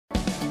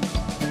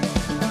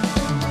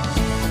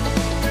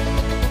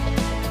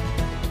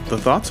The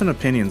thoughts and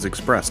opinions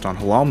expressed on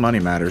Halal Money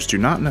Matters do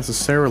not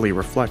necessarily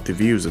reflect the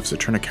views of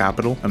Saturna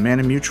Captial,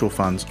 Amana Mutual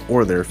Funds,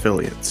 or their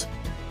affiliates.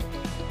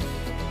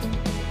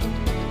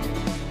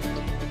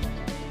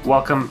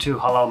 Welcome to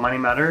Halal Money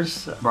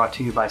Matters, brought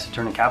to you by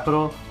Saturna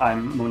Captial.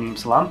 I'm Muneem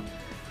Salam.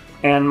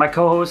 And my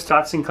co-host,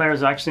 Scott Sinclair,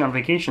 is actually on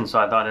vacation, so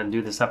I thought I'd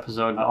do this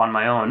episode on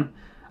my own.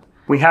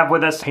 We have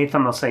with us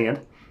Haitham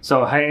Al-Sayed.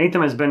 So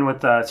Haitham has been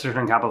with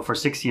Saturna Captial for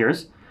 6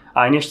 years.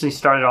 I initially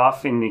started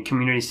off in the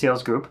community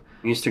sales group.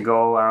 I used to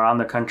go around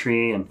the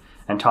country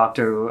and talk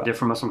to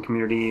different Muslim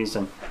communities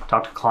and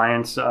talk to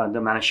clients,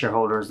 the managed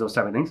shareholders, those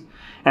type of things.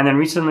 And then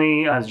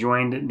recently has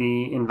joined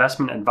the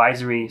investment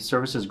advisory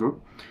services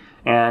group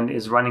and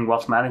is running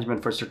wealth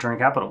management for Saturna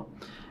Captial.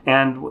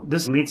 And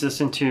this leads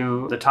us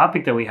into the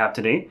topic that we have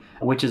today,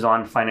 which is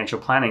on financial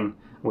planning,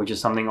 which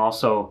is something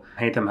also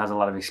Haitham has a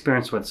lot of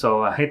experience with.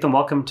 So Haitham,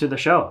 welcome to the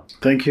show.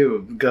 Thank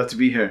you. Glad to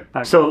be here.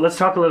 So let's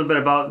talk a little bit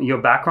about your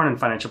background in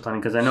financial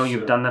planning, because I know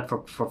you've done that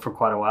for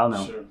quite a while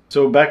now. Sure.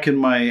 So back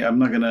in I'm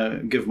not going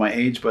to give my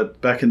age, but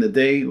back in the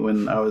day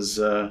when I was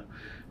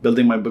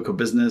building my book of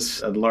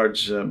business at a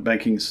large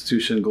banking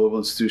institution, global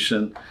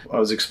institution, I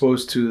was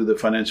exposed to the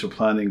financial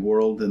planning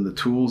world and the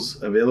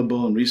tools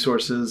available and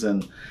resources.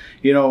 And,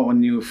 you know,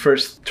 when you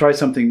first try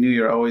something new,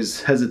 you're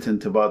always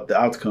hesitant about the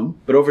outcome.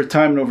 But over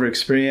time and over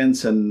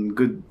experience and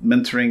good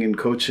mentoring and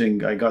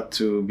coaching, I got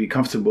to be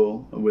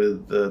comfortable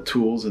with the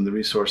tools and the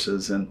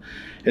resources. And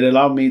it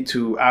allowed me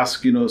to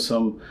ask,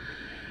 some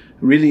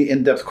really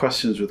in-depth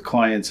questions with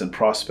clients and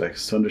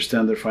prospects to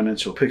understand their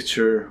financial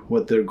picture,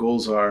 what their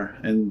goals are,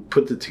 and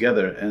put it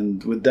together.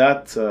 And with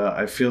that,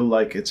 I feel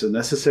like it's a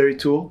necessary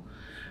tool.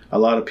 A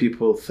lot of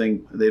people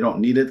think they don't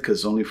need it because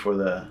it's only for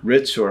the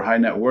rich or high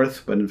net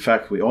worth, but in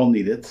fact, we all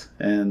need it,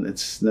 and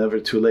it's never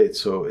too late.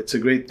 So it's a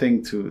great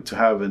thing to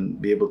have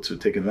and be able to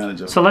take advantage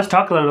of. So let's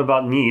talk a little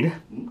about need,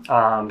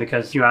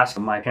 because you asked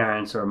my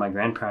parents or my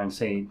grandparents,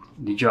 say,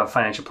 did you have a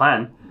financial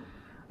plan?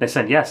 They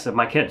said, yes, of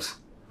my kids.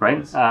 Right?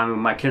 Yes.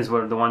 My kids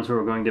were the ones who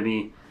were going to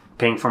be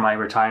paying for my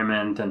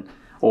retirement,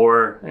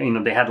 or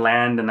they had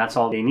land and that's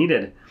all they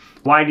needed.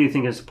 Why do you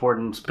think it's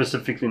important,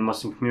 specifically in the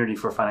Muslim community,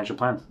 for financial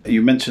plans?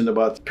 You mentioned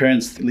about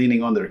parents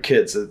leaning on their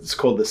kids. It's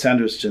called the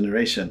sandwich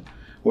generation,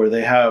 where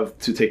they have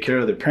to take care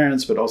of their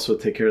parents, but also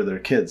take care of their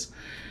kids.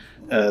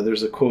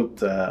 There's a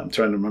quote, I'm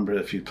trying to remember,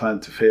 if you plan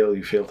to fail,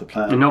 you fail to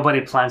plan. And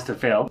nobody plans to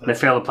fail. They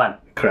fail to plan.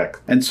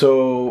 Correct. And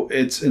so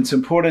it's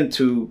important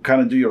to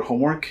kind of do your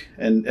homework.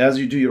 And as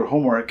you do your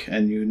homework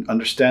and you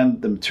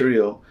understand the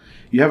material,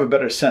 you have a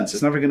better sense.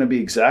 It's never going to be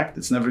exact.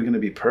 It's never going to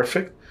be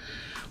perfect.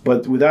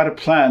 But without a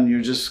plan,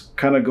 you're just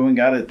kind of going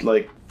at it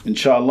like,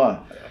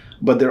 inshallah.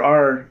 But there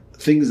are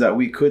things that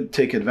we could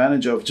take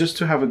advantage of just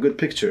to have a good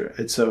picture.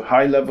 It's a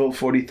high level,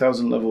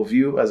 40,000 level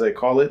view, as I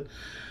call it,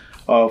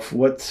 of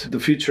what the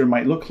future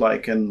might look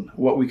like and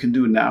what we can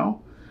do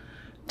now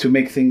to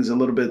make things a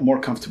little bit more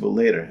comfortable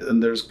later.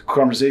 And there's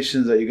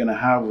conversations that you're going to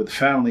have with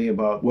family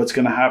about what's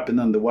going to happen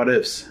and the what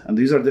ifs. And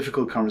these are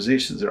difficult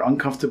conversations. They're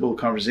uncomfortable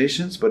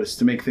conversations, but it's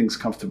to make things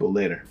comfortable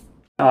later.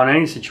 On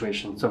any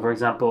situation. So for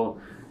example,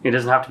 it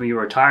doesn't have to be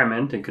your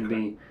retirement. It could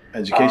be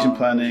education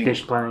planning.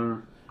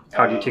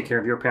 How do you take care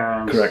of your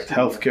parents? Correct.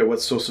 Healthcare,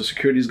 what Social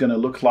Security is going to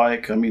look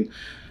like. I mean,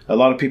 a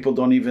lot of people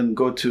don't even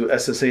go to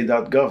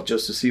ssa.gov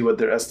just to see what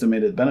their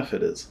estimated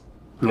benefit is.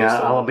 Yeah,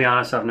 I'll be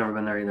honest, I've never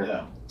been there either.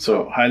 Yeah.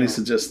 So highly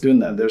suggest doing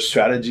that. There's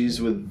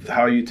strategies with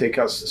how you take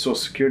out Social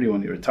Security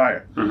when you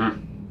retire.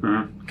 Mm-hmm.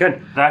 Mm-hmm.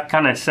 Good. That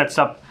kind of sets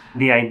up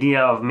the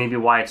idea of maybe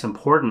why it's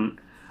important.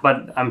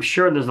 But I'm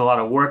sure there's a lot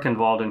of work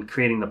involved in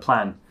creating the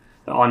plan.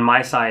 On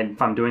my side,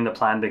 if I'm doing the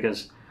plan,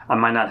 because I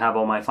might not have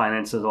all my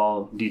finances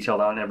all detailed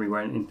out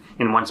everywhere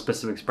in one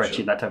specific spreadsheet,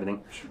 sure, that type of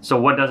thing. Sure.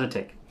 So what does it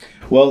take?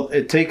 Well,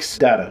 it takes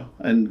data,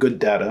 and good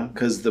data,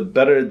 because the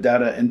better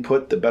data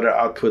input, the better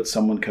output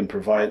someone can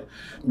provide.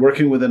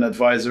 Working with an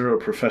advisor or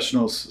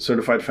professional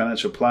certified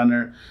financial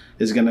planner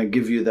is going to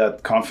give you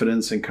that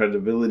confidence and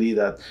credibility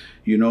that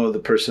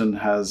the person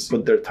has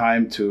put their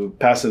time to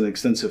pass an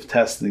extensive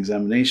test and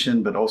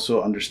examination, but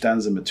also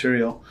understands the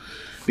material.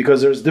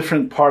 Because there's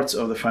different parts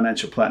of the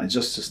financial plan.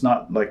 It's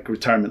not like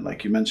retirement,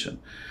 like you mentioned.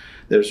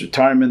 There's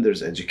retirement,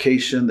 there's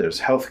education,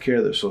 there's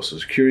healthcare, there's Social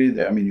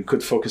Security. I mean, you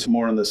could focus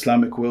more on the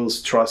Islamic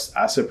wills, trust,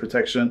 asset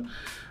protection.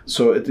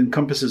 So it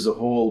encompasses the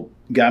whole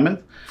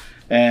gamut.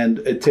 And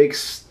it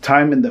takes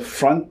time in the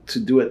front to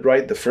do it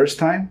right the first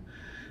time,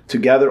 to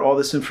gather all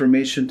this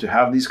information, to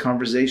have these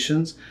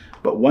conversations.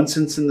 But once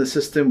it's in the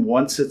system,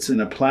 once it's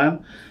in a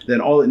plan, then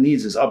all it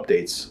needs is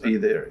updates,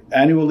 either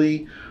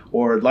annually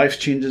or life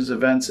changes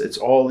events. It's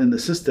all in the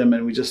system,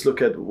 and we just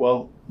look at,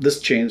 this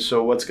changed,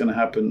 so what's going to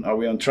happen? Are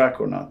we on track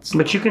or not?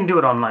 But you can do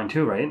it online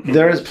too, right?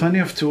 There is plenty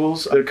of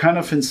tools. They're kind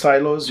of in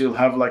silos. You'll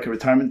have like a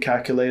retirement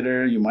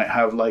calculator. You might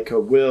have like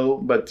a will,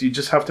 but you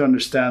just have to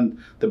understand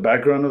the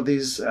background of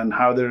these and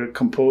how they're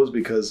composed,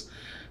 because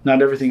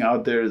not everything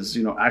out there is,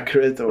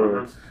 accurate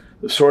or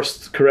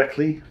sourced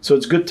correctly. So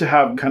it's good to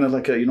have kind of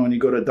like when you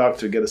go to a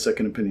doctor, get a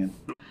second opinion.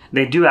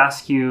 They do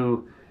ask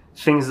you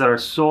things that are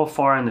so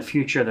far in the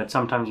future that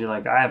sometimes you're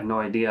like, I have no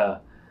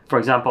idea For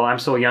example, I'm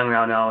so young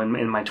now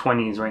in my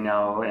 20s right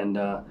now, and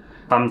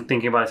I'm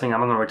thinking about saying I'm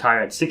going to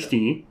retire at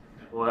 60.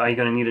 Well, are you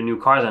going to need a new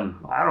car then?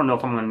 I don't know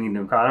if I'm going to need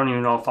a new car. I don't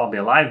even know if I'll be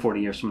alive 40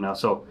 years from now.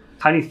 So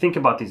how do you think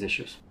about these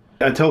issues?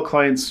 I tell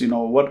clients,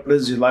 what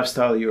is your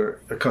lifestyle you're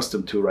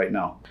accustomed to right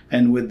now?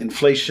 And with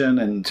inflation,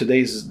 and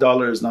today's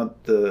dollar is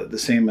not the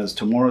same as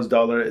tomorrow's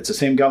dollar. It's the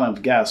same gallon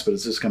of gas, but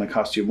it's just going to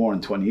cost you more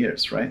in 20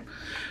 years, right?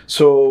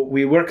 So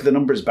we work the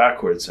numbers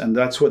backwards. And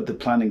that's what the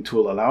planning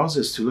tool allows,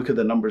 is to look at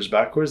the numbers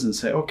backwards and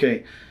say,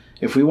 okay,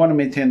 if we want to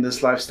maintain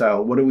this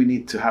lifestyle, what do we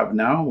need to have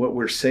now? What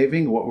we're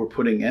saving, what we're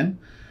putting in,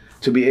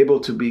 to be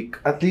able to be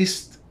at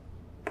least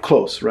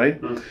close,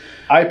 right?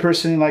 I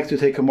personally like to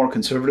take a more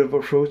conservative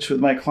approach with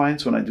my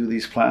clients when I do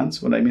these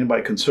plans. What I mean by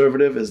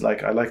conservative is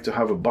I like to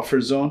have a buffer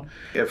zone.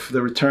 If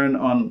the return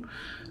on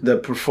the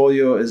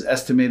portfolio is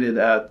estimated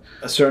at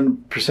a certain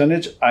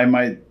percentage, I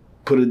might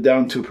put it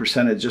down to a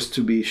percentage just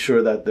to be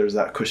sure that there's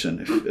that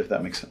cushion, if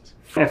that makes sense.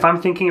 If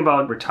I'm thinking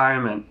about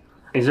retirement,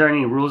 is there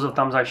any rules of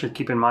thumbs I should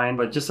keep in mind?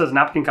 But just as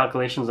napkin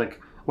calculations,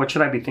 what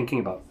should I be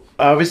thinking about?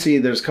 Obviously,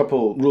 there's a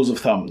couple rules of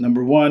thumb.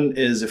 Number one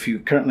is if you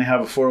currently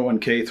have a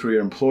 401k through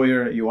your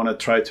employer, you want to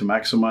try to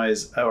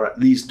maximize or at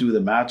least do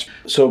the match.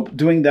 So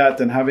doing that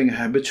and having a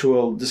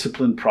habitual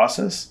disciplined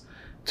process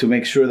to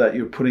make sure that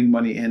you're putting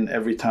money in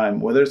every time,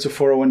 whether it's a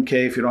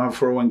 401k, if you don't have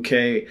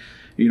 401k,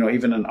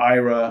 even an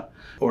IRA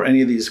or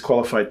any of these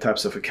qualified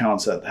types of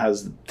accounts that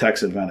has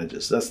tax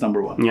advantages. That's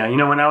number one. Yeah,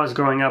 when I was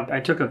growing up,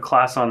 I took a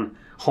class on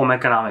home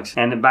economics.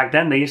 And back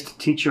then, they used to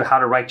teach you how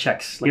to write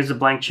checks. Here's a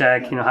blank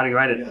check, how do you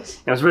write it?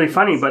 Yes. It was really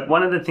funny. But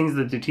one of the things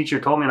that the teacher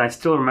told me, and I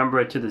still remember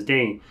it to this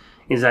day,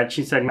 is that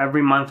she said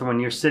every month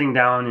when you're sitting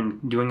down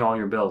and doing all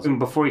your bills, and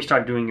before you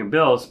start doing your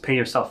bills, pay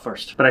yourself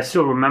first. But I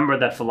still remember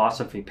that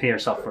philosophy, pay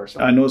yourself first.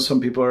 I know some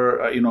people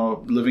are,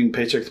 living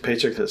paycheck to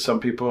paycheck. Some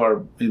people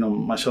are,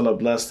 mashallah,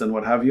 blessed and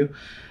what have you.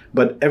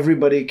 But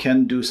everybody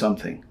can do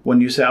something.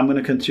 When you say, I'm going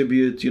to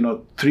contribute,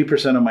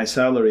 3% of my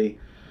salary,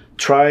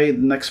 try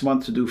next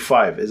month to do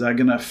 5%. Is that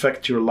going to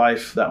affect your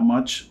life that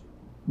much?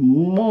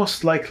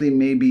 Most likely,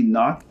 maybe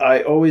not.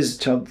 I always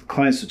tell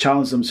clients to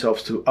challenge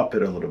themselves to up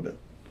it a little bit,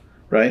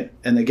 right?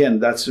 And again,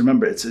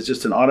 remember, it's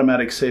just an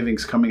automatic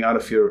savings coming out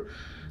of your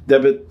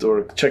debit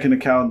or checking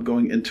account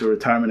going into a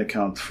retirement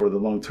account for the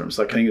long term. It's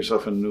like paying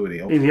yourself an annuity.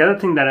 The other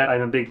thing that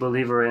I'm a big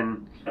believer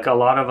in, a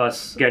lot of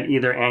us get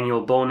either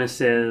annual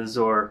bonuses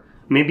or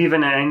maybe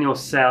even an annual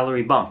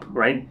salary bump,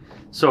 right?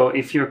 So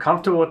if you're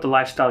comfortable with the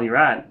lifestyle you're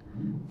at,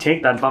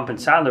 take that bump in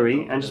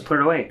salary and just put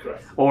it away.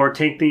 Correct. Or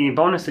take the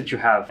bonus that you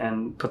have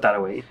and put that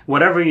away.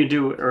 Whatever you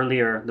do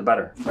earlier, the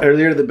better.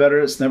 Earlier, the better.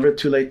 It's never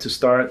too late to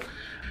start.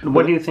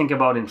 What do you think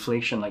about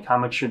inflation? How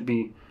much should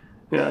be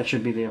there?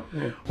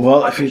 Yeah.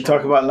 Well, if you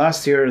talk about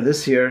last year or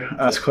this year,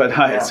 it's quite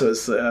high. Yeah.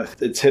 So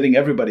it's hitting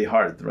everybody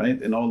hard,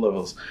 right? In all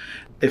levels.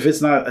 If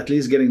it's not at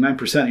least getting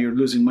 9%, you're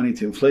losing money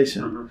to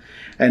inflation. Mm-hmm.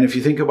 And if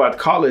you think about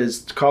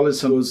college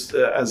goes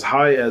as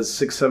high as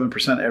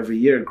 6-7% every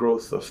year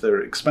growth of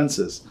their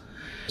expenses.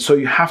 So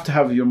you have to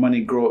have your money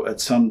grow at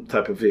some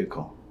type of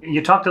vehicle.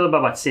 You talked a little bit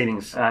about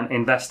savings and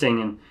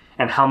investing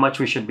and how much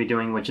we should be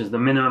doing, which is the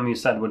minimum you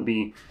said would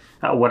be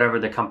whatever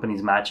the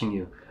company's matching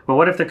you. But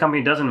what if the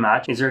company doesn't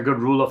match? Is there a good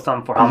rule of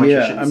thumb for how much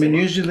you should be saving?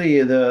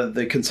 Usually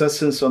the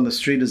consensus on the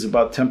street is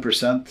about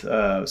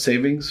 10%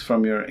 savings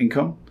from your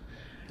income.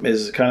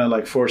 Is kind of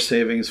like for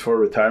savings for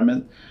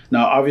retirement.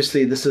 Now,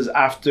 obviously, this is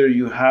after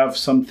you have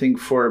something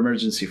for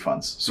emergency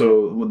funds.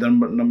 So the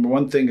number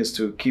one thing is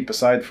to keep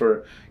aside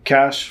for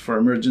cash for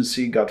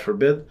emergency, God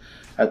forbid,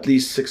 at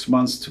least 6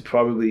 months to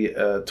probably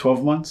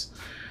 12 months.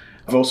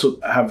 I've also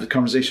have the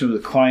conversation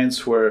with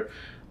clients where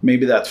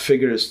maybe that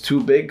figure is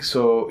too big,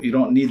 so you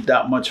don't need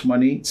that much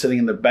money sitting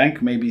in the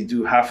bank. Maybe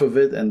do half of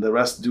it and the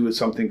rest do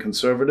something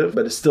conservative,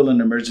 but it's still an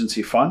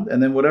emergency fund.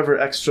 And then whatever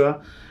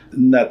extra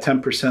in that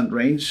 10%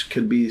 range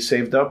could be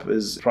saved up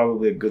is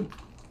probably a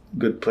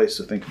good place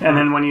to think about. And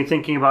then when you're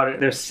thinking about it,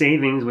 there's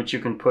savings which you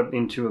can put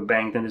into a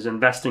bank, then there's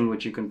investing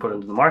which you can put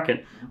into the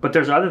market, but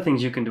there's other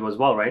things you can do as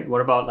well, right? What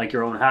about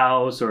your own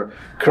house or...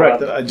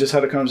 Correct. I just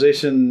had a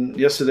conversation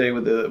yesterday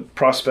with a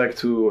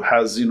prospect who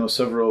has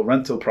several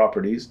rental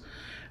properties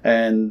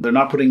and they're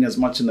not putting as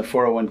much in the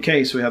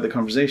 401k. So we had the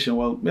conversation,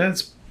 well,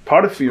 it's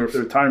part of your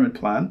retirement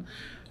plan.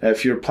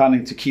 If you're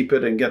planning to keep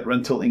it and get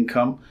rental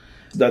income,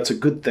 that's a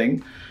good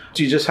thing.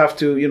 You just have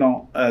to,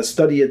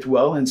 study it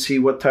well and see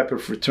what type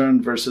of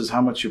return versus how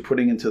much you're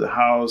putting into the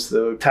house,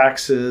 the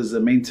taxes, the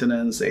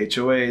maintenance, the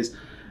HOAs,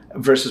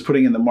 versus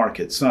putting in the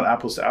market. It's not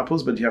apples to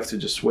apples, but you have to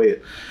just weigh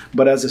it.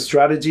 But as a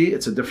strategy,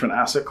 it's a different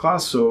asset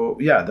class. So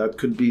yeah, that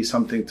could be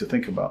something to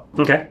think about.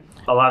 Okay.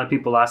 A lot of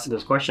people ask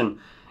this question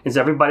is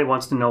everybody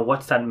wants to know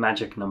what's that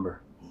magic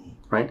number,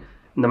 right?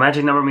 The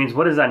magic number means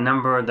what is that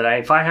number that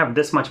if I have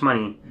this much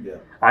money,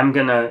 I'm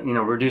going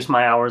to, reduce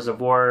my hours of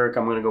work.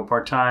 I'm going to go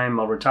part-time.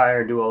 I'll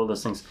retire, do all of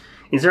those things.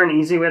 Is there an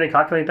easy way to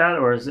calculate that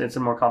or is it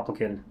more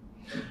complicated?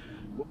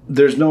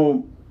 There's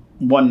no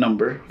one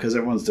number because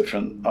everyone's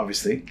different,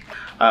 obviously.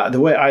 The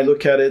way I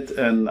look at it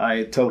and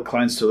I tell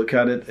clients to look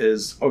at it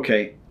is,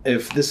 okay,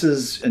 if this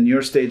is in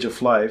your stage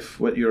of life,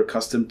 what you're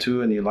accustomed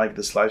to and you like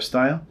this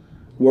lifestyle,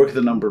 work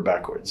the number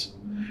backwards.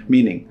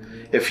 Meaning,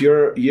 if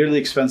your yearly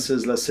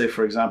expenses, let's say,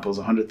 for example, is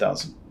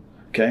 100,000,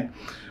 okay?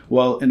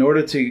 Well, in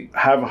order to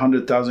have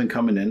 100,000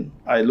 coming in,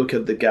 I look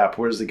at the gap.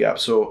 Where's the gap?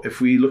 So if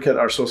we look at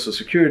our Social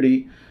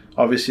Security,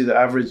 obviously the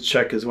average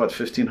check is what,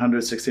 1,500,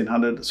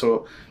 1,600?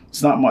 So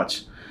it's not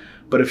much.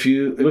 But if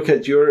you look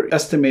at your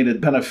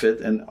estimated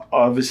benefit and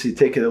obviously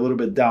take it a little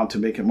bit down to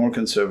make it more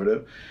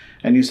conservative,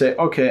 and you say,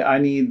 okay, I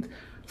need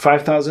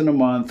 5,000 a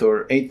month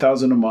or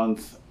 8,000 a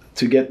month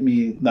to get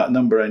me that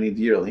number I need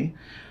yearly,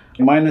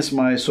 minus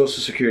my Social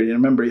Security. And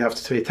remember, you have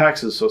to pay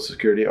taxes, Social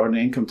Security, or the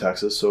income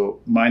taxes, so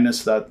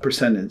minus that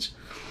percentage.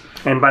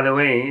 And by the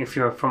way, if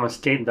you're from a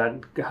state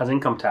that has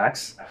income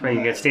tax, right,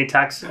 you get state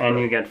tax and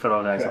you get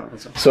federal tax.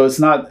 Yeah. So it's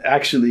not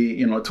actually,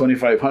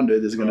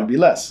 2,500 is going to be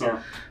less.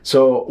 Yeah.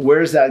 So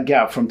where's that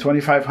gap? From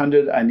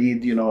 2,500, I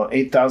need,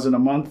 8,000 a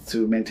month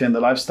to maintain the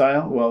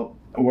lifestyle. Well,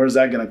 where's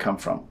that going to come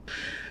from?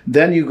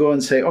 Then you go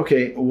and say,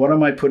 okay, what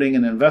am I putting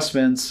in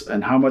investments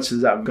and how much is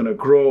that going to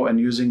grow? And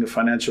using a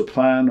financial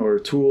plan or a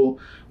tool,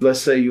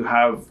 let's say you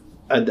have,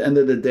 at the end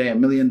of the day, $1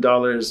 million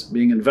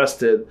being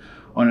invested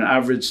on an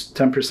average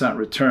 10%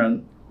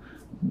 return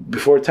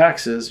before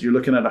taxes, you're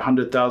looking at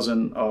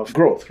 100,000 of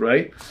growth,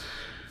 right?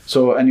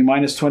 So, and you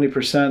minus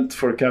 20%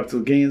 for capital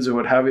gains or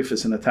what have you, if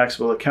it's in a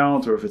taxable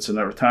account or if it's in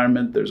a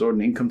retirement, there's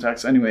ordinary income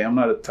tax. Anyway, I'm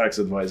not a tax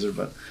advisor,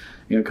 but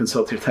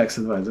consult your tax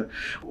advisor.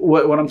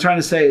 What I'm trying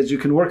to say is you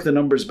can work the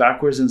numbers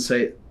backwards and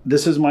say,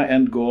 this is my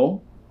end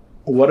goal.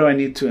 What do I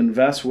need to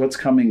invest? What's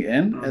coming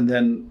in? And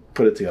then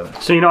put it together.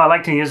 So, I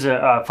like to use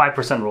a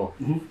 5% rule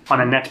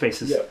on a net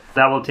basis. Yeah.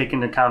 That will take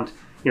into account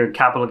your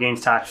capital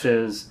gains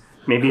taxes,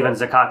 maybe even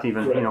zakat,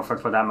 even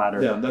for that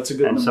matter. Yeah, that's a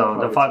good number. And so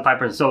the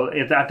 5%. So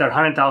if at that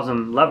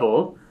 100,000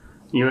 level,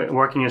 you're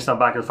working yourself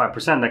back to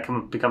 5%,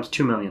 that becomes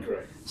 2 million.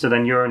 Correct. So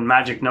then your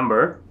magic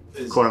number,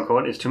 quote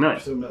unquote, is 2 million.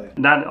 2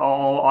 million. That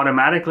all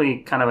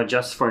automatically kind of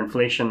adjusts for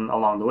inflation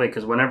along the way,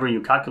 because whenever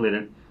you calculate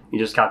it, you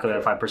just calculate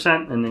at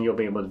 5%, and then you'll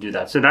be able to do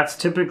that. So that's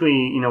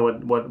typically,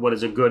 what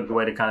is a good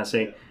way to kind of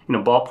say,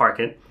 ballpark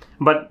it.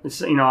 But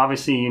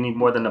obviously you need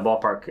more than the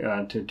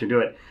ballpark to do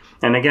it.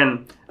 And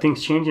again,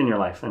 things change in your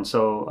life. And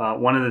so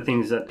one of the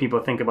things that people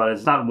think about is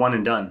it's not one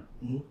and done,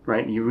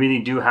 right? You really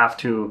do have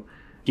to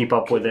keep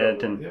up with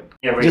it. And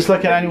just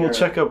like an annual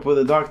checkup with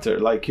a doctor.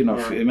 Like,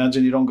 if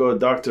imagine you don't go to a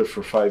doctor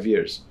for 5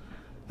 years.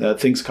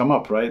 Things come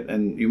up, right?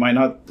 And you might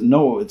not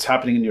know it's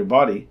happening in your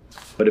body,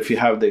 but if you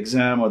have the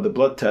exam or the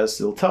blood test,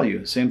 it'll tell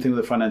you. Same thing with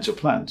a financial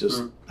plan.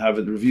 Just have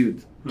it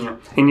reviewed. Yeah.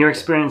 In your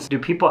experience, do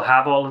people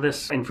have all of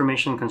this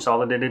information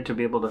consolidated to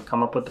be able to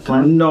come up with the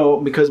plan? No,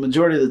 because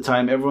majority of the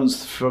time,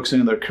 everyone's focusing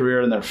on their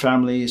career and their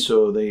family.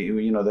 So they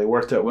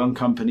worked at one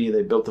company,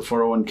 they built a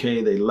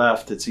 401k, they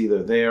left. It's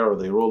either there or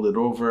they rolled it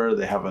over.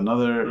 They have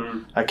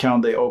another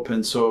account they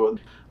opened.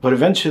 But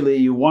eventually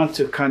you want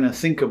to kind of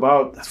think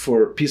about,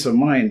 for peace of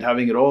mind,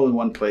 having it all in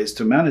one place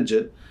to manage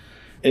it.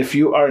 If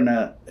you are in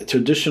a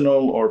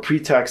traditional or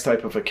pre-tax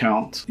type of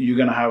account, you're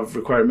going to have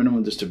required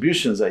minimum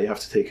distributions that you have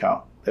to take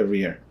out every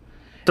year.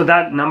 So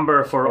that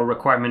number for a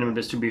required minimum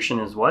distribution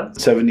is what?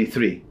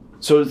 73.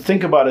 So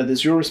think about it.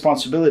 It's your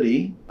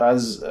responsibility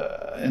as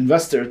an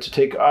investor to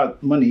take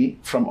out money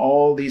from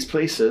all these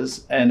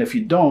places. And if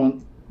you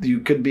don't, you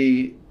could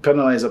be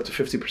penalized up to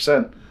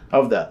 50%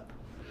 of that.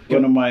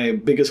 One of my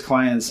biggest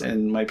clients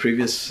in my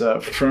previous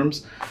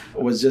firms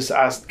was just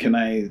asked, can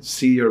I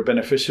see your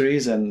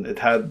beneficiaries? And it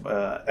had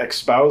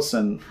ex-spouse.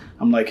 And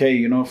I'm like,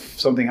 hey, if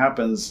something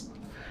happens.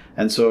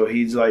 And so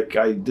he's like,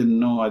 I didn't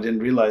know, I didn't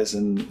realize.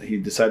 And he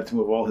decided to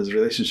move all his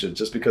relationships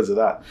just because of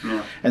that.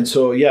 Yeah. And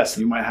so, yes,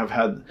 you might have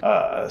had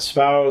a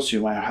spouse,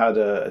 you might have had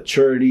a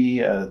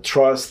charity, a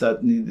trust that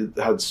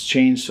has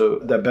changed. So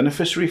the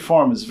beneficiary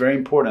form is very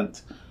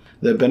important.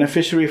 The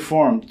beneficiary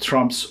form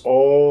trumps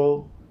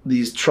all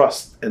these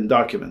trusts and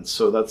documents.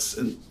 So that's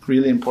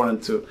really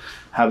important to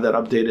have that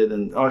updated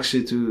and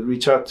actually to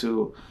reach out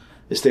to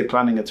estate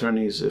planning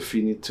attorneys if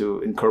you need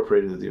to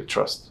incorporate it with your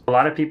trust. A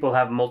lot of people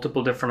have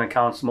multiple different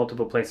accounts,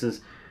 multiple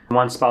places.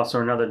 One spouse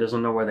or another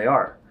doesn't know where they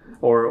are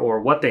or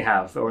what they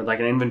have, or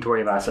like an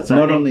inventory of assets.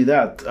 Not only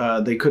that,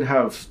 they could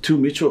have two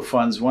mutual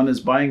funds. One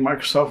is buying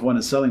Microsoft, one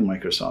is selling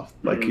Microsoft.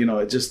 Like,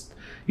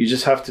 you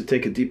just have to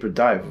take a deeper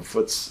dive of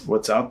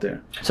what's out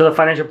there. So the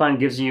financial plan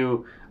gives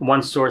you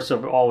one source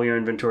of all your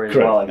inventory as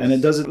well. And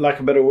it does it,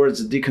 lack of better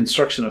words, a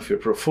deconstruction of your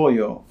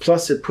portfolio.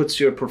 Plus, it puts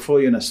your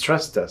portfolio in a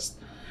stress test.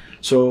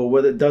 So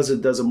what it does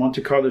a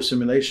Monte Carlo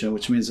simulation,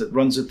 which means it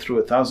runs it through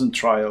 1,000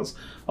 trials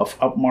of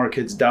up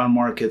markets, down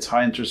markets,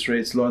 high interest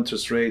rates, low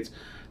interest rates,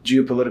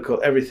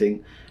 geopolitical,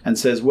 everything, and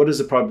says, what is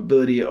the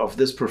probability of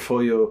this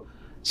portfolio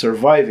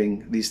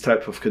surviving these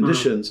type of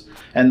conditions?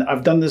 And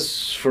I've done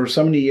this for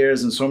so many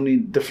years and so many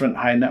different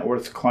high net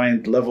worth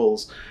client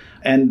levels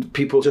and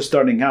people just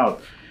starting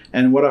out.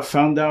 And what I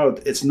found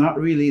out, it's not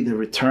really the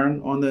return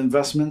on the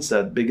investments,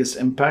 that biggest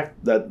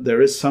impact, that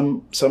there is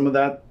some of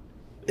that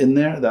in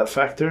there, that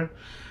factor,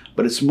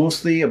 but it's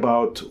mostly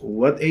about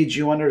what age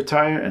you want to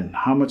retire and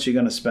how much you're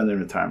going to spend in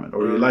retirement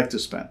or you like to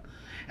spend.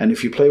 And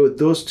if you play with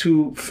those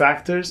two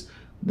factors,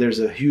 there's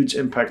a huge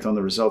impact on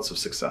the results of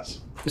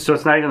success. So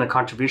it's not even a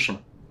contribution.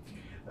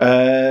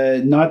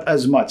 Not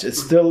as much.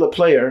 It's still a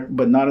player,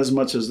 but not as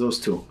much as those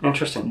two.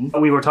 Interesting.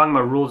 We were talking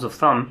about rules of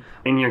thumb.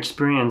 In your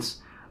experience,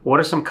 what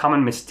are some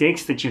common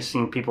mistakes that you've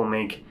seen people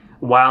make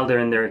while they're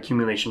in their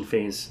accumulation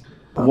phase?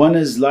 One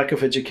is lack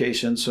of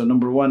education. So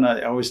number one,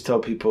 I always tell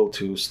people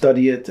to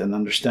study it and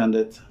understand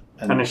it.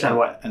 Understand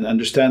what? And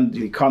understand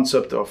the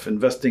concept of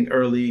investing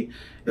early.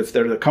 If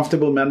they're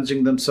comfortable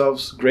managing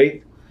themselves,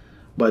 great.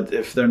 But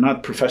if they're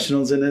not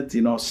professionals in it,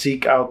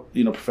 seek out,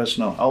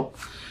 professional help.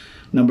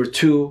 Number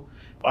two,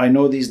 I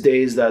know these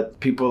days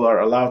that people are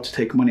allowed to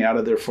take money out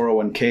of their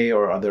 401k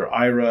or their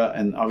IRA,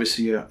 and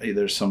obviously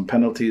there's some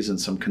penalties and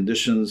some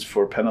conditions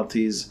for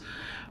penalties.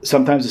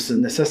 Sometimes it's a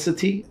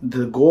necessity.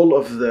 The goal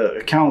of the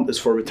account is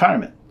for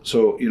retirement.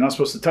 So you're not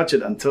supposed to touch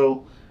it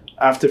until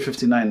after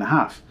 59 and a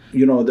half.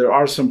 There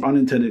are some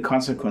unintended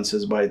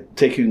consequences by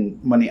taking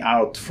money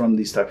out from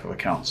these type of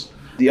accounts.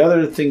 The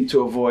other thing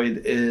to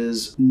avoid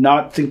is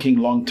not thinking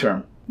long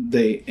term.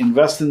 They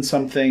invest in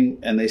something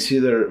and they see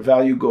their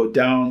value go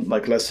down.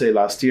 Like let's say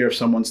last year, if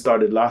someone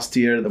started last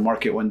year, the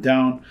market went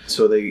down.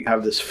 So they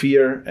have this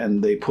fear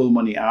and they pull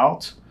money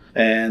out.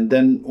 And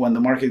then when the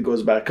market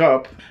goes back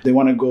up, they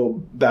want to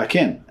go back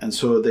in. And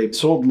so they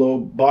sold low,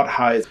 bought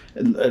high.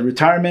 And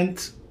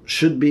retirement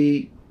should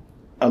be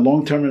a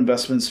long-term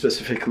investment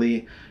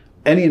specifically.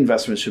 Any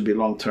investment should be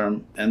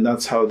long-term. And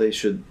that's how they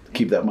should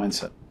keep that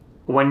mindset.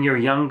 When you're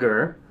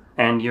younger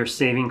and you're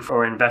saving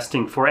or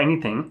investing for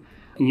anything,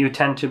 you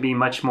tend to be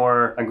much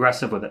more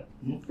aggressive with it,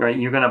 right?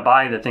 You're going to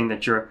buy the thing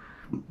that your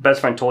best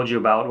friend told you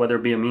about, whether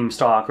it be a meme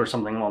stock or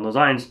something along those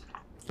lines.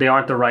 They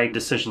aren't the right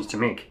decisions to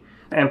make.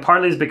 And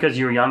partly is because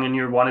you're young and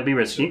you want to be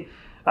risky.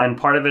 And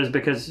part of it is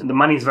because the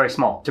money is very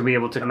small to be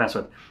able to mess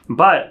with.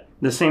 But at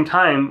the same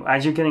time,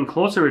 as you're getting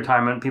closer to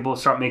retirement, people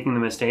start making the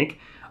mistake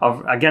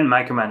of, again,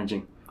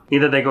 micromanaging.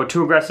 Either they go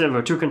too aggressive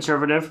or too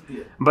conservative.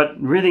 Yeah. But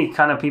really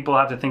kind of people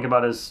have to think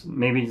about is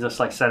maybe just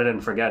like set it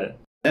and forget it.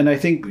 And I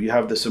think you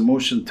have this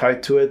emotion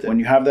tied to it. When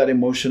you have that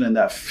emotion and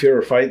that fear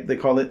or fight, they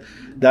call it,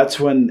 that's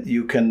when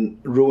you can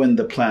ruin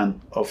the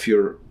plan of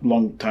your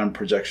long-term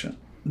projection.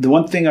 The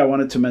one thing I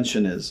wanted to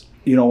mention is,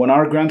 when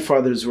our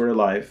grandfathers were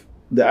alive,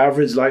 the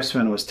average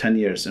lifespan was 10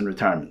 years in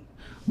retirement.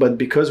 But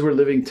because we're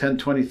living 10,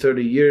 20,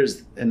 30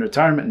 years in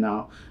retirement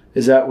now,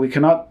 is that we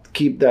cannot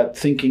keep that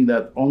thinking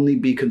that only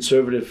be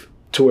conservative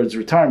towards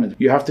retirement.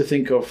 You have to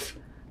think of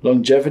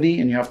longevity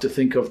and you have to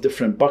think of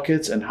different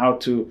buckets and how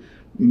to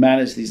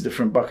manage these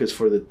different buckets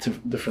for the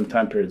different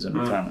time periods in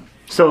retirement.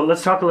 So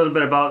let's talk a little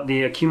bit about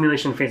the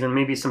accumulation phase and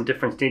maybe some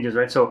different stages,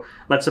 right? So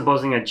let's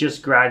supposing I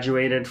just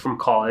graduated from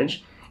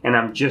college and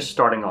I'm just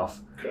starting off.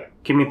 Okay.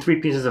 Give me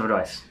 3 pieces of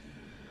advice.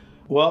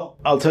 Well,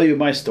 I'll tell you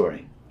my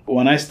story.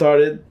 When I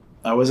started,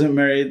 I wasn't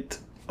married.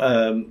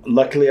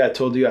 Luckily, I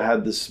told you I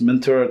had this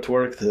mentor at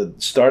work to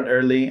start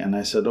early, and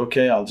I said,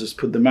 okay, I'll just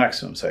put the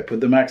maximum. So I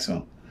put the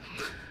maximum.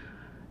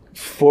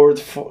 For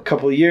a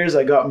couple of years,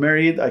 I got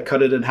married. I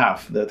cut it in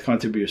half, that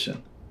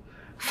contribution.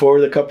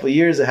 For the couple of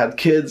years I had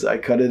kids, I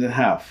cut it in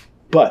half.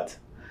 But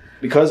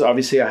because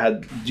obviously I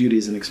had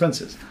duties and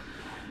expenses,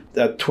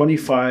 at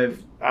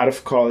 25 out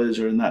of college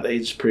or in that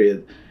age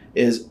period,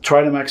 is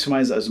try to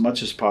maximize as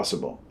much as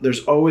possible.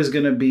 There's always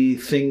going to be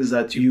things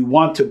that you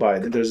want to buy.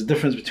 There's a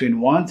difference between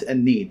want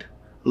and need.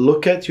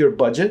 Look at your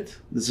budget.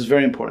 This is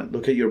very important.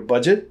 Look at your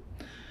budget.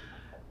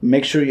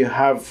 Make sure you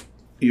have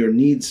your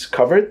needs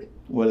covered,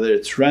 whether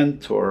it's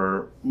rent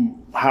or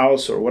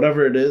house or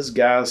whatever it is,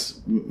 gas,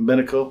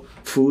 medical,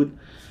 food.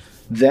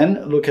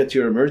 Then look at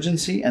your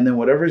emergency, and then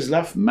whatever is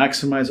left,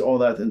 maximize all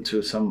that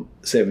into some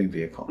saving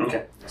vehicle.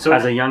 Okay. So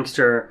as a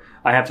youngster,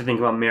 I have to think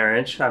about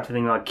marriage, I have to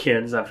think about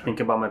kids, I have to think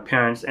about my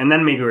parents, and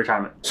then maybe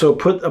retirement. So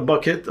put a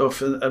bucket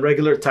of a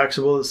regular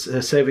taxable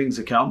savings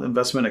account,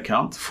 investment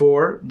account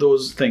for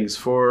those things,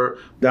 for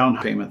down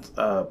payment,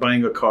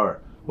 buying a car,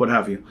 what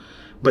have you.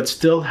 But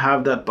still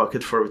have that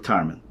bucket for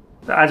retirement.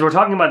 As we're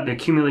talking about the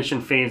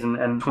accumulation phase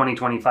and 20,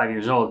 25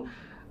 years old,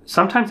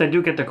 sometimes I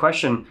do get the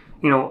question,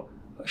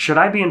 should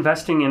I be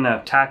investing in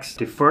a tax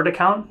deferred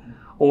account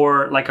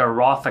or like a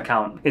Roth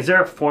account? Is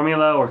there a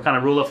formula or kind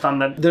of rule of thumb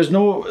that... There's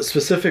no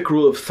specific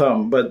rule of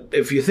thumb, but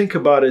if you think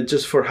about it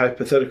just for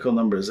hypothetical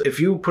numbers, if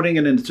you're putting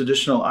it in a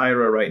traditional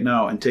IRA right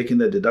now and taking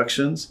the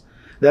deductions,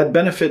 that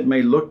benefit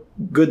may look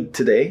good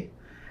today.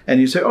 And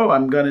you say,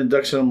 I'm going to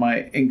deduction on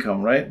my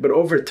income, right? But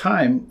over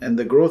time, and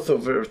the growth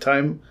over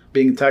time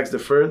being tax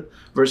deferred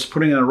versus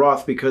putting in a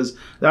Roth, because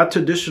that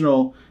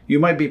traditional, you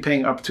might be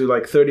paying up to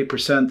like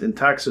 30% in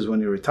taxes when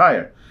you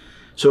retire.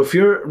 So if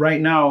you're right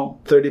now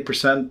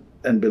 30%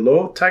 and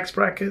below tax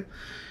bracket,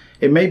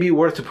 it may be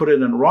worth to put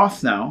it in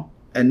Roth now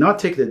and not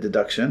take the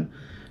deduction.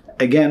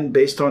 Again,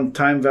 based on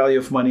time value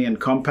of money and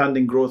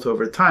compounding growth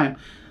over time,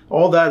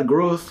 all that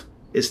growth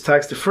is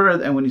tax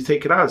deferred, and when you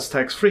take it out, it's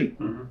tax free.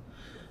 Mm-hmm.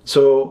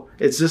 So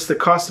it's just the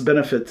cost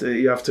benefit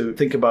you have to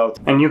think about.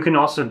 And you can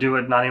also do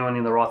it not only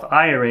in the Roth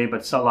IRA,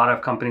 but a lot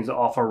of companies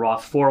offer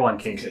Roth 401ks.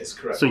 Okay,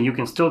 correct. So you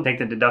can still take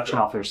the deduction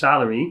off your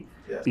salary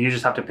Yeah. You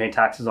just have to pay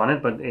taxes on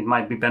it, but it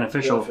might be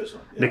beneficial Yeah.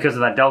 because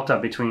of that delta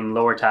between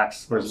lower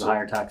tax versus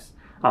higher tax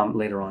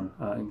later on.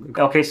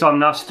 Okay, so I'm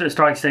now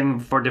starting saving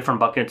for different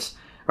buckets.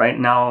 Right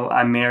now,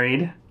 I'm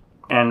married,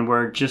 and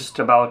we're just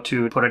about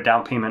to put a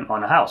down payment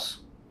on a house.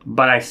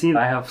 But I see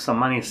I have some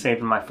money saved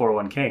in my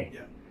 401k.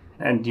 Yeah.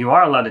 And you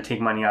are allowed to take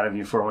money out of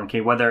your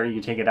 401k, whether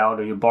you take it out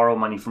or you borrow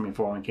money from your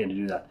 401k to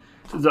do that.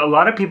 So a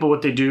lot of people,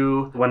 what they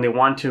do when they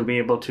want to be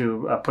able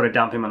to put a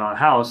down payment on a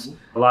house,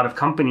 a lot of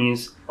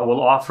companies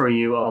will offer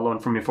you a loan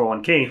from your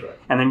 401k, Correct.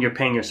 and then you're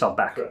paying yourself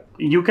back. Correct.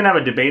 You can have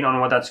a debate on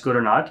whether that's good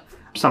or not.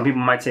 Some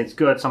people might say it's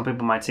good. Some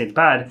people might say it's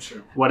bad.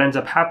 Sure. What ends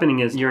up happening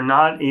is you're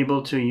not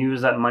able to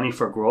use that money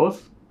for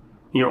growth.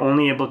 You're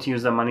only able to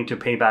use that money to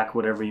pay back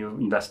whatever you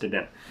invested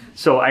in.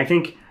 So I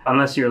think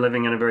unless you're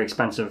living in a very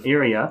expensive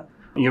area,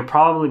 you're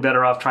probably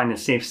better off trying to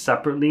save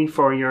separately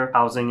for your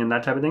housing and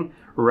that type of thing,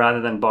 rather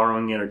than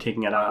borrowing it or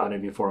taking it out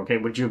of your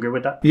 401k. Would you agree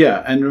with that?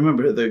 Yeah, and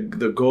remember,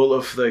 the goal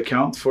of the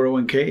account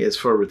 401k is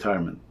for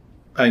retirement.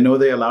 I know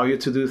they allow you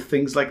to do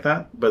things like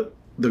that, but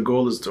the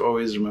goal is to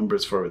always remember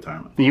it's for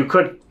retirement. You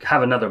could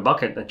have another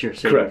bucket that you're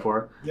saving Correct.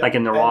 for, Yeah. like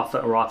in the Roth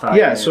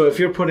Yeah, IRA. so if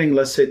you're putting,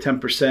 let's say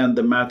 10%,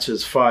 the match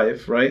is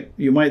 5, right?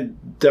 You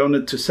might down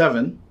it to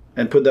 7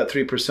 and put that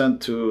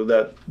 3% to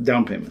that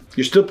down payment.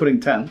 You're still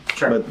putting 10,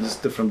 Sure. but it's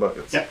different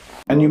buckets. Yeah.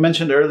 And you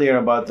mentioned earlier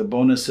about the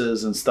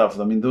bonuses and stuff.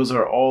 I mean, those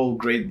are all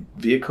great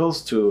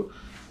vehicles to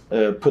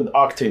put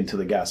octane to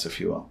the gas, if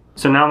you will.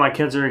 So now my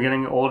kids are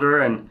getting older,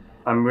 and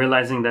I'm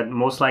realizing that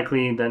most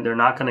likely that they're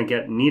not going to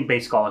get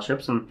need-based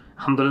scholarships. And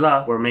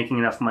alhamdulillah, we're making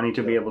enough money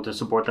to be able to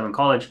support them in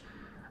college.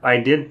 I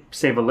did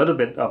save a little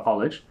bit of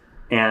college.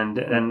 And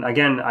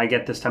again, I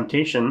get this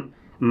temptation.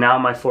 Now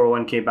my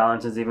 401k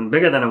balance is even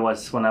bigger than it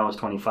was when I was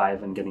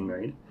 25 and getting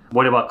married.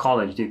 What about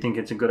college? Do you think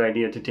it's a good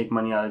idea to take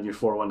money out of your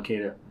 401k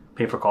to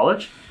pay for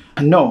college?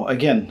 No,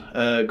 again,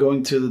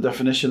 going to the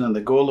definition and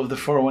the goal of the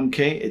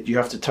 401k, you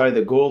have to tie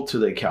the goal to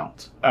the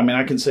account. I mean,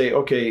 I can say,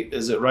 okay,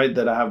 is it right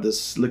that I have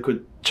this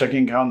liquid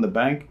checking account in the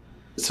bank?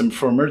 It's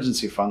for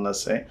emergency fund,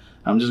 let's say.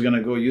 I'm just going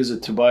to go use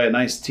it to buy a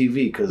nice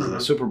TV because the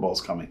Super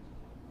Bowl's coming.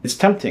 It's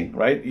tempting,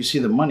 right? You see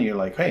the money, you're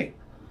like, hey,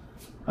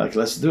 like,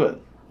 let's do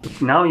it.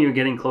 Now you're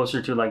getting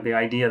closer to like the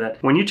idea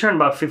that when you turn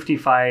about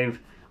 55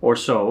 or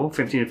so,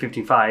 50 to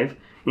 55,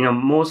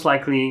 most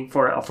likely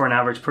for an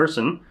average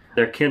person,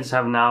 their kids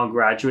have now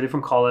graduated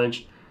from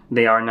college.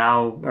 They are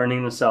now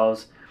earning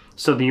themselves.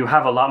 So you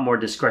have a lot more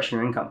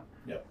discretionary income,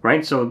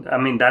 right? So, I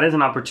mean, that is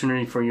an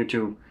opportunity for you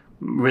to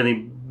really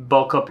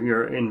bulk up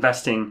your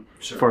investing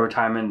for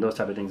retirement, those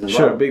type of things as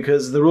well. Sure,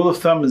 because the rule of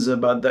thumb is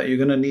about that you're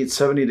going to need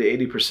 70 to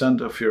 80%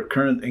 of your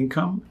current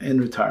income in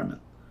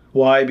retirement.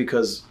 Why?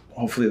 Because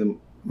hopefully the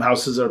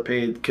houses are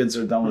paid, kids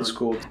are done with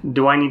school.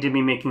 Do I need to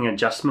be making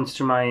adjustments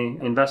to my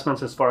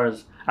investments as far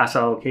as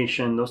asset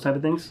allocation, those type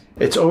of things?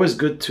 It's always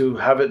good to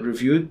have it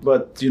reviewed,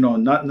 but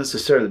not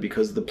necessarily,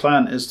 because the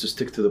plan is to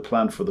stick to the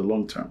plan for the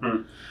long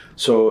term.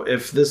 So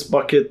if this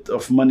bucket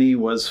of money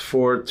was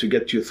to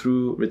get you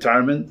through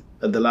retirement,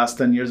 at the last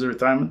 10 years of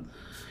retirement,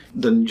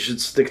 then you should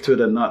stick to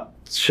it and not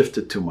shift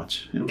it too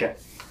much. Okay.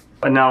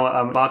 But now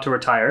I'm about to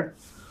retire.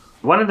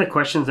 One of the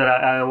questions that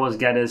I always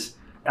get is,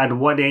 at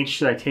what age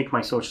should I take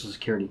my Social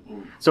Security?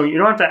 So you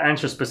don't have to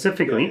answer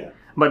specifically,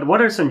 but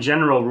what are some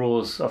general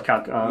rules of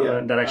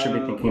that I should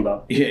be thinking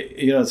about?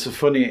 It's a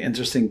funny,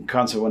 interesting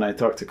concept when I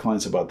talk to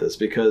clients about this,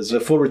 because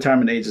the full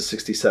retirement age is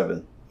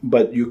 67,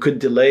 but you could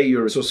delay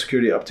your Social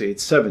Security up to age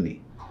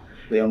 70.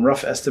 On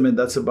rough estimate,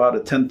 that's about a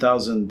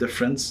 10,000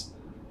 difference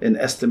in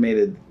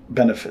estimated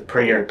benefit per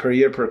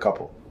year per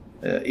couple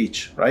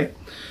each, right?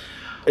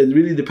 It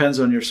really depends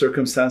on your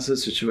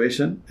circumstances,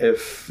 situation.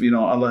 If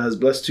Allah has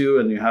blessed you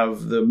and you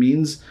have the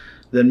means,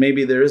 then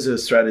maybe there is a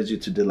strategy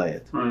to delay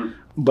it.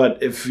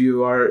 But if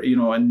you are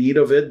in need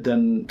of it,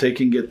 then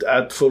taking it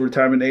at full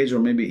retirement age, or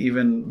maybe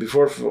even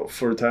before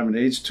full retirement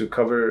age, to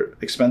cover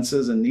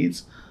expenses and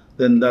needs,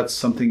 then that's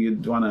something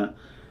you'd want to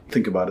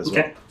think about as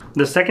well.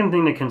 The second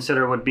thing to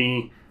consider would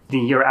be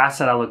your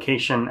asset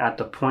allocation at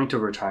the point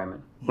of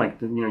retirement. Like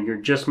you're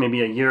just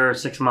maybe a year or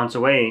 6 months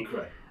away.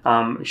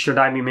 Correct. Should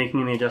I be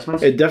making any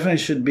adjustments? It definitely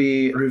should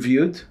be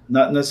reviewed,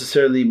 not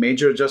necessarily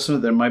major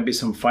adjustments. There might be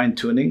some fine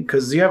tuning,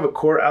 because you have a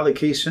core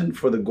allocation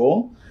for the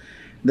goal.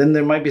 Then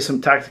there might be some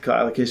tactical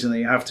allocation that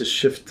you have to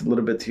shift a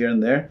little bit here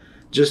and there,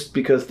 just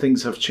because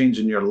things have changed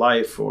in your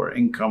life or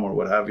income or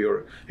what have you,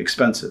 or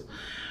expenses.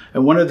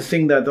 And one of the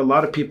things that a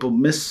lot of people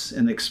miss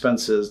in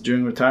expenses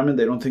during retirement,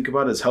 they don't think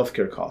about, is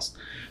healthcare costs.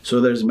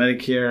 So there's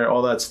Medicare,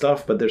 all that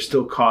stuff, but there's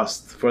still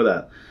costs for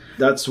that.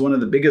 That's one of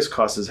the biggest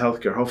costs, is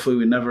healthcare. Hopefully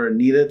we never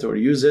need it or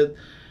use it.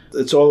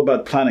 It's all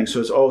about planning.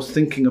 So it's always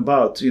thinking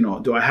about,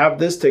 do I have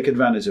this? Take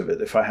advantage of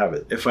it if I have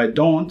it. If I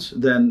don't,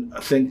 then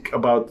think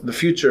about the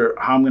future,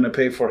 how I'm going to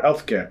pay for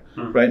healthcare,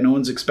 right? No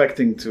one's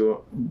expecting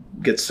to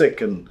get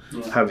sick and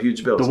have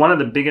huge bills. One of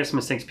the biggest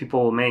mistakes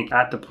people will make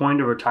at the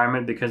point of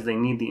retirement, because they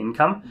need the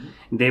income,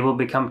 they will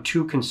become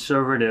too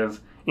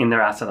conservative in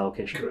their asset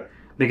allocation. Correct.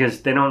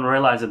 Because they don't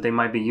realize that they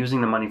might be using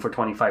the money for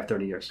 25,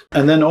 30 years.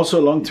 And then also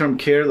long-term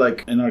care,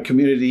 like in our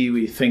community,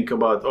 we think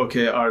about,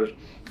 okay, our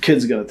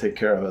kid's going to take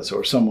care of us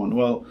or someone.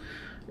 Well,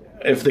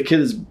 if the kid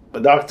is a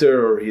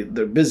doctor or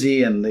they're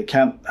busy and they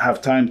can't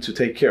have time to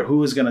take care,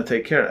 who is going to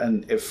take care?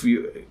 And if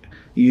you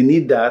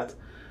need that,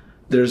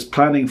 there's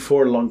planning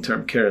for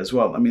long-term care as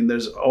well. I mean,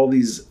 there's all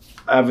these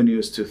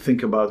avenues to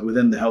think about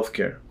within the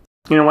healthcare.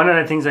 One of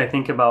the things I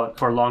think about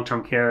for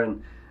long-term care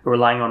and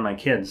relying on my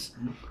kids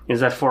is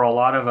that for a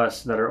lot of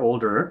us that are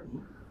older,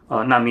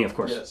 not me, of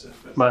course, yes.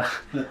 but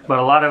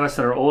a lot of us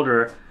that are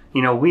older,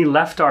 we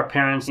left our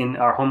parents in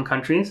our home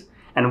countries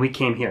and we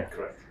came here.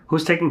 Correct.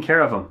 Who's taking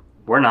care of them?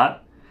 We're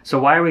not. So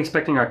why are we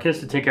expecting our kids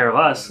to take care of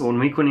us when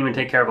we couldn't even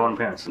take care of our own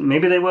parents?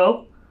 Maybe they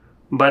will,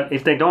 but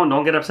if they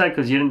don't get upset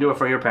because you didn't do it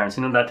for your parents.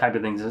 That type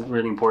of thing is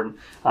really important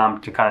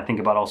to kind of think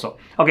about also.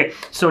 Okay,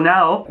 so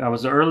now I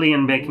was early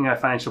in making a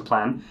financial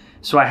plan.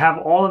 So I have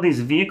all of these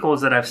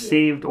vehicles that I've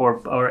saved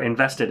or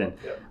invested in,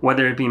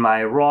 whether it be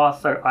my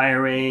Roth or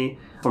IRA,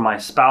 for my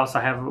spouse,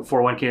 I have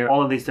 401k,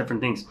 all of these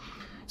different things.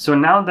 So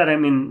now that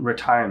I'm in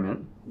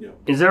retirement,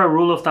 is there a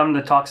rule of thumb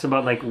that talks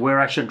about like where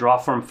I should draw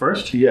from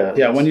first?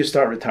 Yeah. When you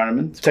start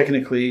retirement,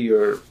 technically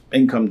your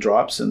income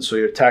drops and so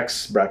your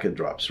tax bracket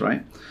drops,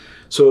 right?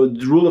 So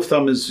the rule of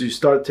thumb is you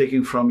start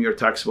taking from your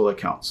taxable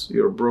accounts,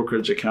 your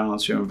brokerage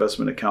accounts, your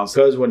investment accounts,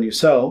 because when you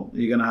sell,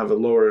 you're going to have a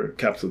lower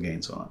capital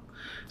gains on it.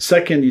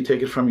 Second, you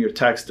take it from your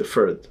tax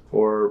deferred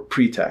or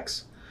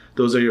pre-tax.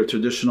 Those are your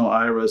traditional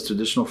IRAs,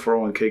 traditional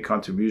 401k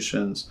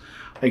contributions.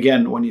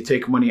 Again, when you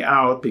take money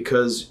out,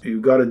 because you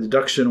got a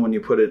deduction when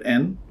you put it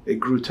in, it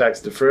grew tax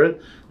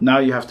deferred. Now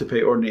you have to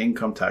pay ordinary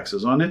income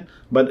taxes on it,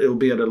 but it'll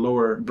be at a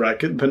lower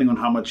bracket depending on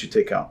how much you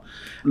take out.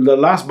 The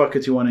last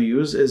bucket you want to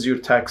use is your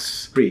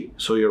tax-free,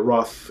 so your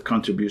Roth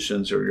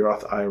contributions or your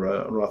Roth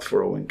IRA, Roth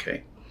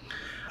 401k.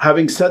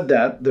 Having said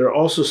that, there are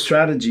also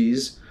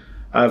strategies.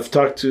 I've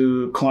talked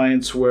to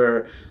clients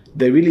where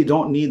they really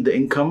don't need the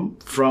income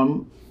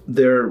from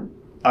their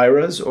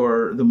IRAs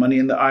or the money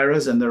in the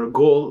IRAs, and their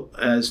goal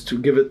is to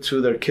give it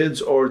to their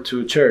kids or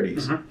to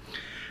charities. Mm-hmm.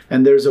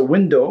 And there's a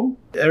window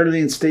early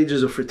in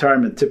stages of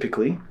retirement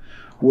typically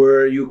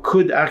where you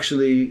could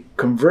actually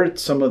convert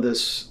some of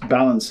this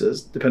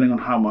balances depending on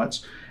how much,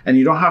 and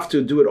you don't have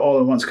to do it all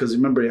at once because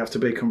remember you have to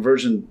pay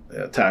conversion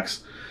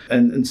tax.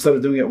 And instead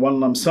of doing it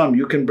one lump sum,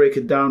 you can break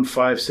it down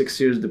 5-6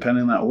 years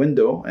depending on that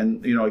window,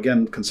 and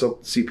again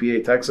consult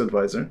CPA tax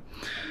advisor.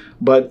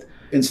 But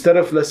instead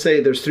of, let's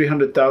say there's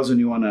 $300,000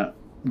 you want to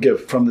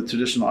give from the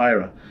traditional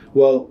IRA.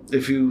 Well,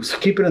 if you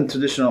keep it in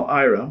traditional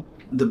IRA,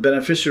 the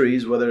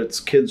beneficiaries, whether it's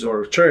kids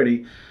or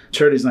charity's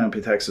not going to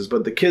pay taxes,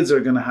 but the kids are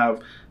going to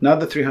have not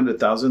the $300,000,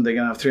 they're going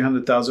to have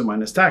 $300,000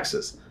 minus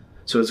taxes.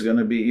 So it's going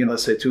to be,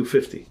 let's say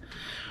 $250,000.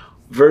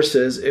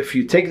 Versus if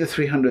you take the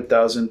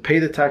 $300,000, pay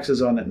the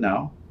taxes on it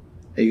now,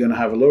 and you're going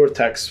to have a lower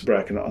tax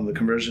bracket on the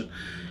conversion.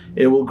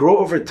 It will grow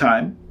over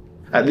time.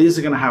 At least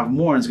they're going to have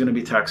more, and it's going to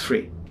be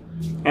tax-free.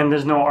 And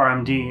there's no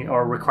RMD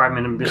or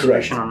requirement of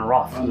distribution on the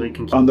Roth. So you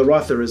can on the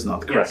Roth, there is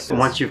not. Correct. Yes.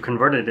 Once you've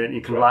converted it,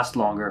 it can last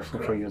longer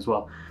for you as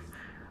well.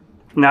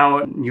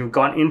 Now, you've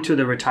gone into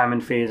the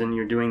retirement phase and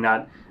you're doing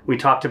that. We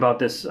talked about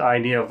this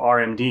idea of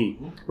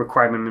RMD,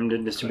 requirement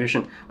minimum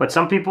distribution. But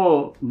some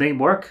people, they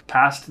work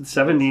past the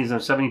 70s or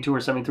 72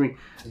 or 73.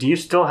 Do you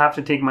still have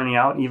to take money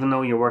out even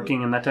though you're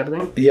working and that type of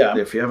thing? Yeah.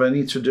 If you have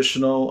any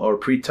traditional or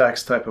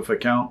pre-tax type of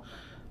account,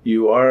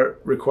 you are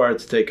required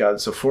to take out.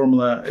 It's a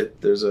formula.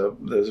 There's a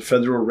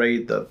federal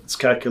rate that's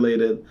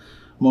calculated.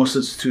 Most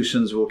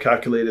institutions will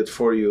calculate it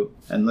for you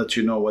and let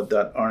you know what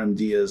that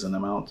RMD is and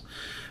amount.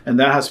 And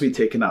that has to be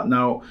taken out.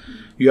 Now,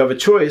 you have a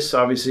choice,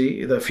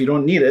 obviously, that if you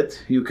don't need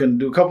it, you can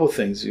do a couple of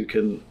things. You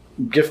can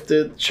gift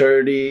it,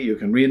 charity, you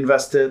can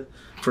reinvest it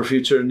for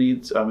future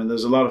needs. I mean,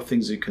 there's a lot of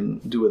things you can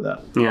do with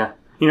that. Yeah.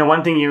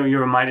 One thing you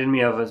reminded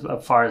me of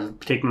as far as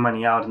taking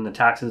money out and the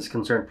taxes is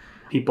concerned,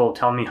 people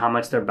tell me how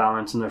much their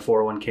balance in their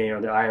 401k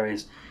or their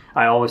IRAs.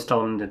 I always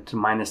tell them to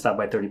minus that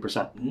by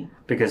 30%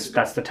 because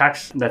that's the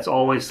tax. That's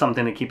always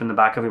something to keep in the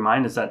back of your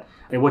mind is that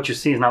what you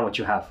see is not what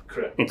you have.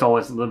 Correct. It's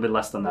always a little bit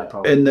less than that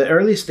probably. In the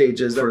early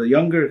stages, for the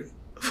younger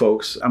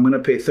folks, I'm going to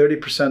pay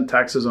 30%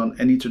 taxes on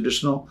any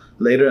traditional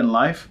later in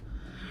life.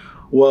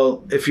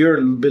 Well, if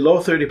you're below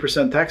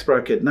 30% tax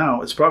bracket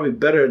now, it's probably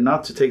better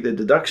not to take the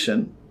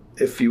deduction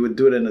if you would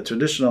do it in a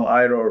traditional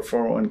IRA or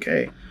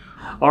 401k.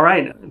 All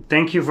right.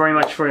 Thank you very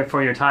much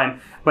for your time.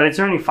 But is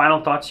there any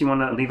final thoughts you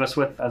want to leave us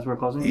with as we're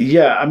closing?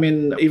 Yeah. I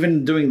mean,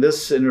 even doing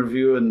this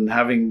interview and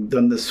having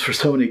done this for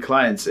so many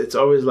clients, it's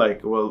always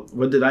like, well,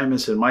 what did I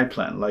miss in my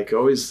plan? Like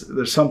always,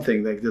 there's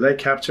something like, did I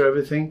capture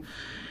everything?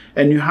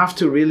 And you have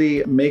to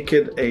really make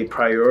it a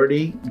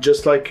priority.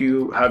 Just like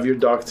you have your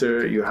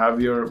doctor, you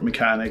have your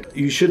mechanic,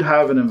 you should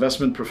have an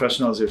investment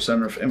professional as your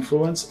center of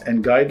influence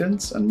and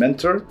guidance and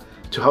mentor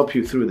to help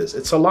you through this.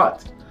 It's a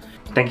lot.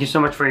 Thank you so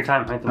much for your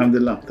time.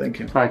 Alhamdulillah. Thank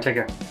you. All right, take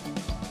care.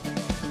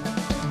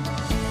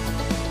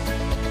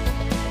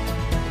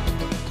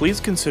 Please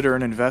consider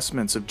an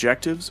investment's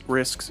objectives,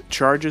 risks,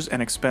 charges,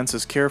 and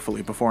expenses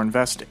carefully before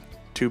investing.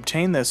 To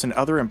obtain this and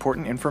other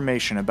important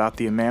information about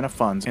the Amana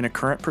funds in a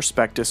current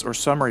prospectus or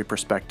summary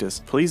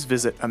prospectus, please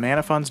visit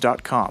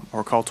amanafunds.com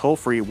or call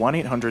toll-free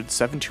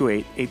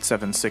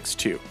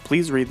 1-800-728-8762.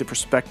 Please read the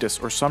prospectus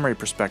or summary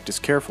prospectus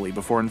carefully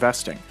before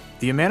investing.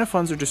 The Amana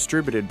funds are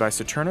distributed by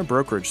Saturna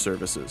Brokerage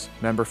Services,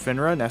 member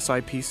FINRA and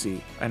SIPC,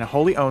 and a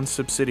wholly owned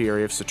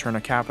subsidiary of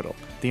Saturna Capital,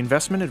 the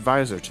investment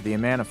advisor to the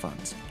Amana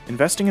funds.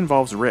 Investing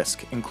involves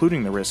risk,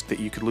 including the risk that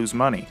you could lose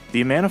money. The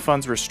Amana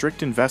funds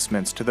restrict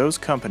investments to those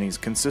companies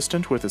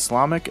consistent with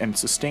Islamic and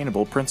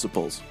sustainable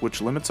principles,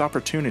 which limits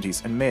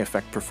opportunities and may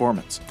affect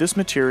performance. This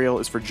material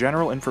is for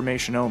general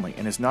information only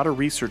and is not a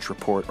research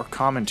report or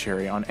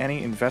commentary on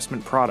any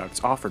investment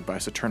products offered by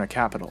Saturna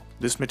Capital.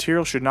 This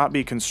material should not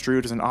be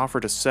construed as an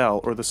offer to sell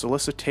or the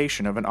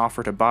solicitation of an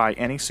offer to buy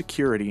any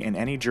security in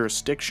any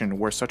jurisdiction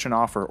where such an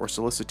offer or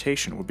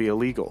solicitation would be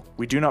illegal.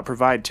 We do not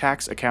provide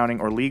tax, accounting,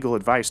 or legal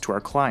advice to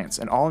our clients,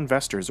 and all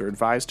investors are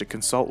advised to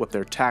consult with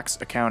their tax,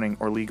 accounting,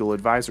 or legal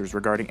advisors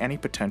regarding any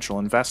potential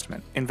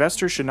investment.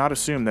 Investors should not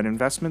assume that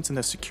investments in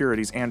the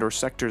securities and/or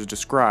sectors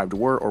described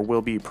were or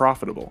will be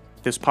profitable.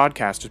 This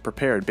podcast is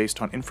prepared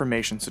based on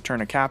information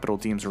Saturna Capital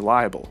deems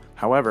reliable.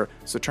 However,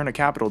 Saturna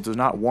Capital does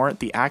not warrant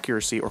the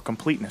accuracy or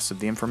completeness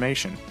of the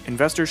information.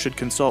 Investors should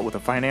consult with a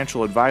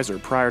financial advisor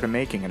prior to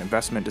making an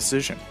investment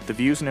decision. The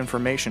views and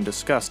information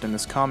discussed in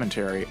this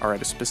commentary are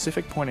at a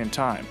specific point in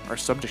time, are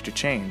subject to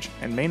change,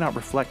 and may not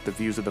reflect the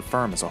views of the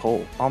firm as a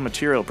whole. All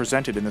material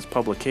presented in this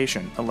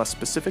publication, unless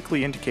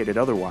specifically indicated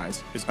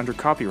otherwise, is under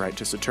copyright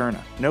to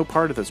Saturna. No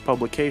part of this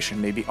publication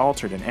may be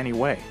altered in any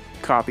way,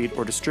 copied,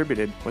 or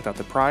distributed without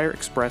the prior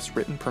express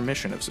written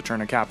permission of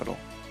Saturna Capital.